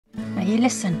you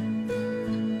listen?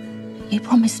 You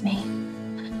promised me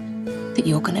that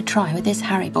you're going to try with this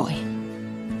Harry boy.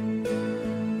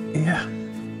 Yeah.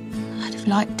 I'd have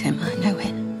liked him, I know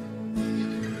it.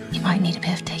 He might need a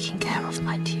bit of taking care of,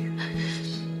 might you?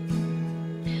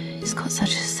 He's got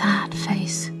such a sad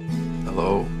face.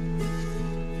 Hello.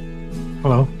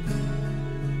 Hello.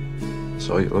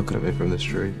 Saw you looking at me from the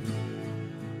street.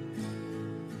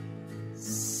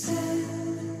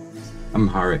 I'm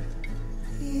Harry.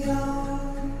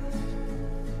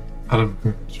 Hello.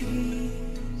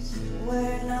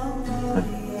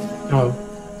 Hello.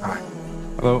 Hi.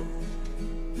 Hello.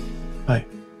 Hi.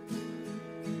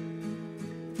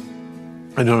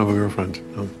 I don't have a girlfriend,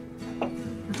 no.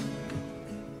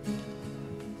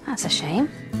 That's a shame.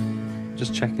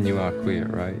 Just checking you are queer,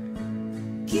 right?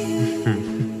 Yeah.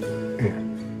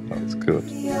 That's good.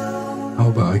 How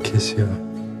about I kiss you?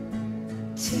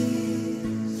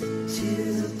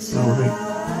 No way.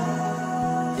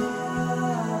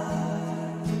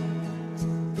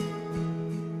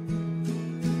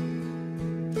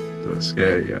 Do I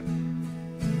scare you?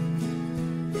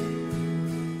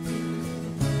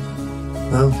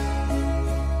 No.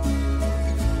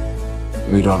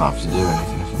 We don't have to do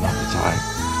anything if I'm not the type.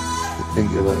 I think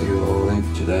you'll let you all leave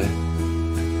today.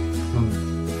 I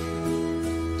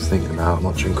was thinking about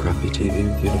watching crappy TV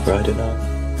with you on a Friday night.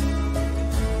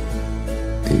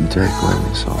 Eating takeaway on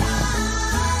the sofa.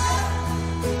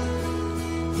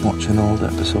 Watching old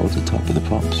episodes of Top of the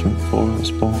Pops from before I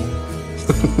was born.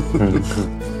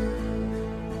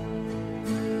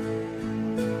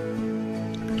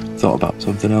 Thought about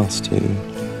something else too.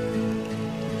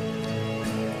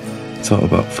 Thought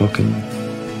about fucking.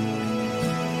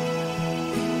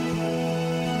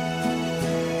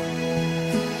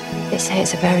 They say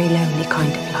it's a very lonely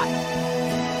kind of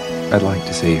life. I'd like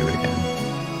to see you again.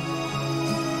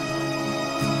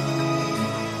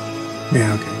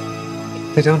 Yeah, okay.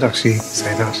 They don't actually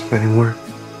say that anymore.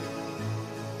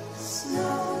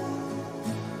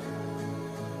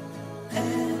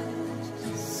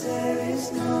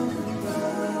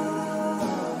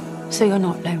 So you're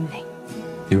not lonely?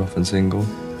 You often single?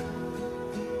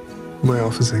 Am I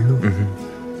often single?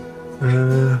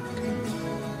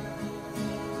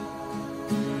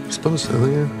 I suppose so,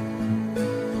 yeah.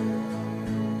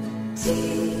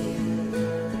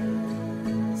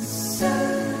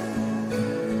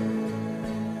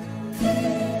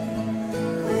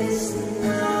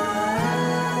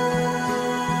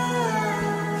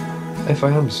 If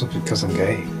I am, it's not because I'm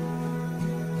gay.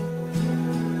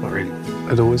 Not really.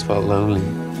 I'd always felt lonely.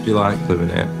 Do you like living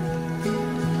here?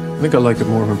 I think I like it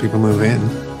more when people move in.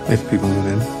 If people move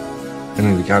in. I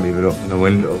mean, we can't leave it open the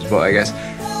windows, but I guess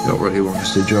you don't really want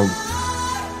us to jump.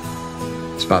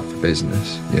 It's bad for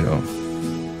business, you know.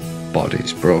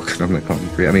 Bodies broken on the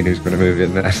concrete. I mean, who's going to move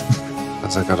in there?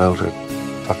 As I got older,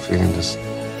 that feeling just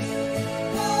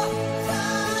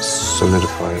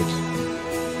solidified.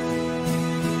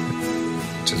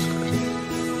 Just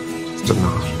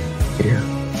not here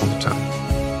all the time.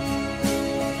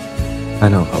 I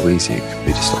know how easy it can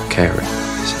be to stop caring.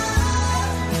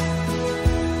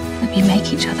 Hope you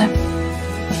make each other a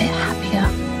bit happier.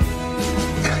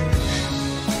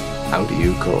 How do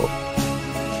you cope?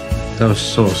 I was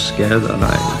so scared that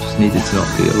night. I just needed to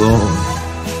not be alone.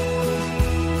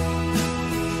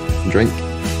 Drink.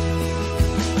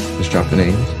 It's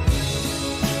Japanese.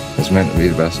 It's meant to be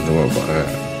the best in the world, but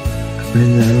I've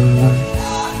been there all night.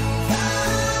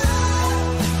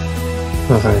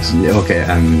 No thanks. Yeah, okay,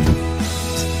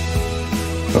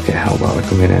 okay, how about I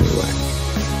come in anyway?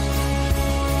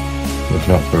 If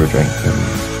not for a drink, then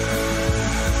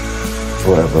for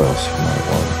whatever else you might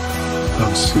want. I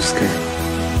was too scared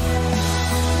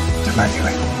to let you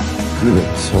in. Really?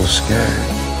 So scared.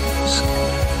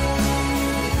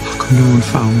 How come no one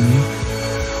found me?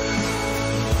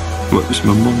 Well, it was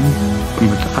my mum and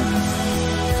my dad.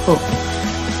 Oh.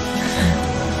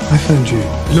 I found you.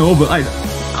 No, but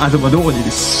Adam, I don't want you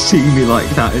to see me like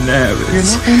that in there. You're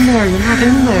not in there, you're not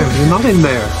in there, you're not in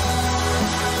there.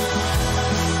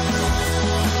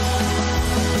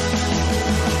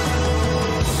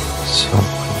 So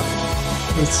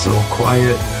quiet. It's so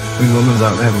quiet. My mum was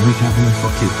out there every week having a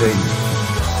fucking thing.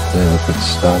 Yeah, I could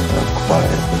stand that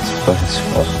quiet. It's best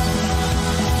fun.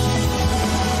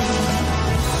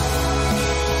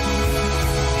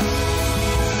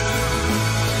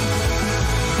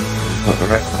 Got the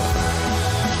record.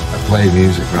 I play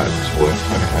music right at this work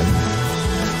when I had.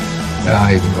 And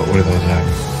I even got one of those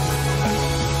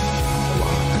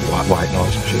white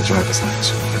noise machines right beside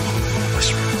us.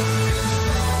 Whispering.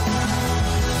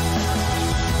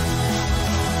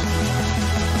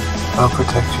 I'll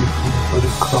protect you from the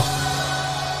bloody clock.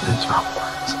 There's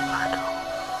vampires at my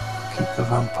door. Keep the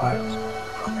vampires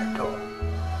from your door.